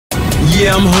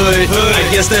Yeah, I'm hood, I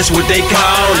guess that's what they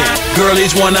call it.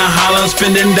 Girlies wanna holler, I'm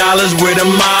spending dollars where the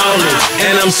mall is.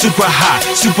 And I'm super hot,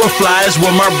 super fly is what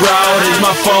my broad is.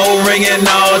 My phone ringing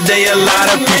all day, a lot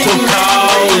of people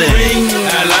calling.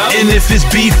 And if it's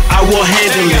beef, I will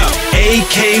handle it.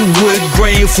 AK wood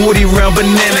grain, 40 round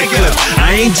banana clip.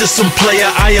 I ain't just some player,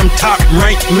 I am top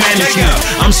ranked management.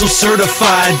 I'm so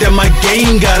certified that my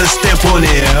game got a stamp on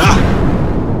it.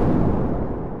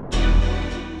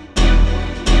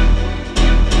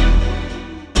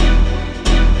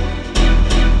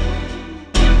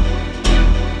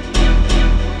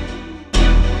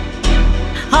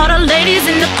 All the ladies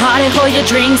in the party, hold your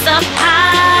drinks up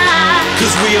high,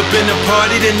 'cause we up in the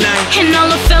party tonight. and all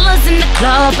the fellas in the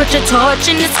club, put your torch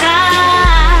in the sky,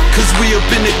 'Cause we up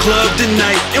in the club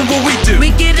tonight. And what we do? we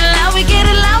get it loud, we get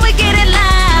it loud, we get it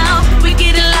loud. We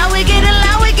get it loud, we get it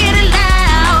loud, we get it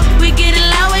loud. We get it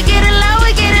loud, we get it loud,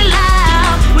 we get it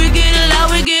loud. We get it loud,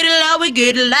 we get it loud, we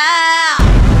get it loud.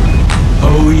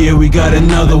 Oh yeah, we got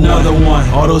another one.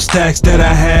 All those stacks that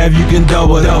I have, you can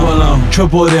double them,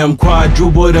 triple them,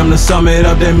 quadruple them. To sum it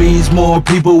up, that means more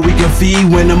people we can feed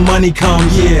when the money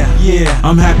comes. Yeah,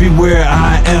 I'm happy where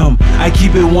I am. I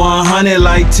keep it 100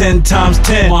 like 10 times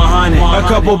 10. 100. A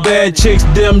couple bad chicks,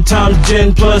 them times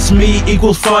gin plus me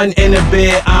equals fun in the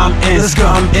bed I'm in. Let's go.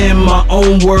 I'm in my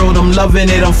own world, I'm loving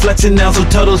it. I'm flexing now, so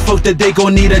tell those folks that they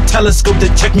gon' need a telescope to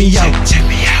check me out. Check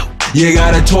me out. You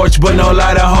got a torch but no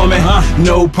lighter, homie.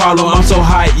 No problem, I'm so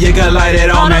hot, you can light it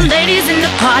All on the me. ladies in the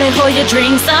party, hold your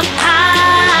drinks up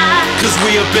high, 'Cause we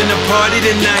up in the party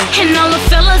tonight. and all the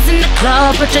fellas in the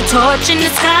club, put your torch in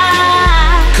the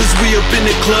sky, 'Cause we up in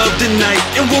the club tonight.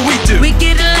 And what we do? we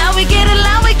get it loud, we get it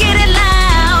loud, we get it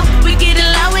loud. We get it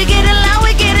loud, we get it loud,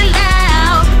 we get it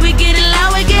loud. We get it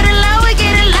loud, we get it loud, we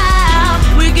get it loud.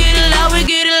 We get it loud, we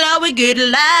get it loud, we get it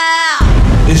loud.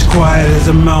 It's quiet as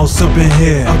a mouse up in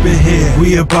here.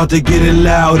 We about to get it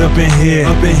loud up in here.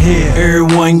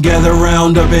 Everyone gather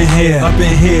round up in here.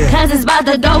 'Cause it's about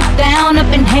to go down up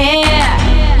in here.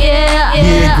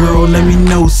 Yeah, girl, let me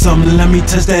know something. Let me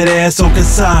touch that ass on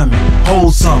consignment.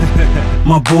 Hold something.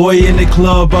 My boy in the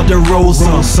club about to roll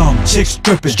some. Chicks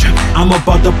stripping. I'm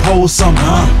about to pull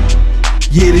something.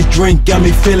 Yeah, this drink got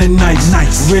me feeling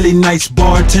nice. Really nice.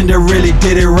 Bartender really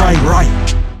did it right.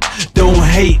 Don't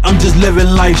hate, I'm just living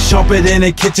life. Sharper than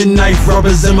a kitchen knife.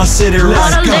 Rubbers in my city. All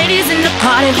Let's the go. ladies in the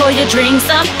party, hold your drinks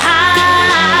up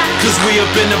high, 'Cause we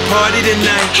up in the party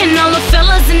tonight. and all the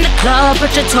fellas in the club,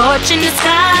 put your torch in the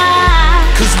sky,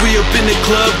 'Cause we up in the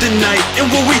club tonight.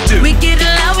 And what we do? we get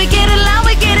it loud, we get it loud,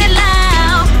 we get it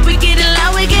loud. We get it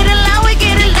loud, we get it loud, we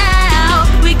get it loud.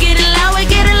 We get it loud, we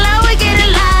get it loud, we get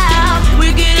it loud. We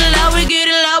get it loud, we get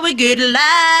it loud, we get it loud.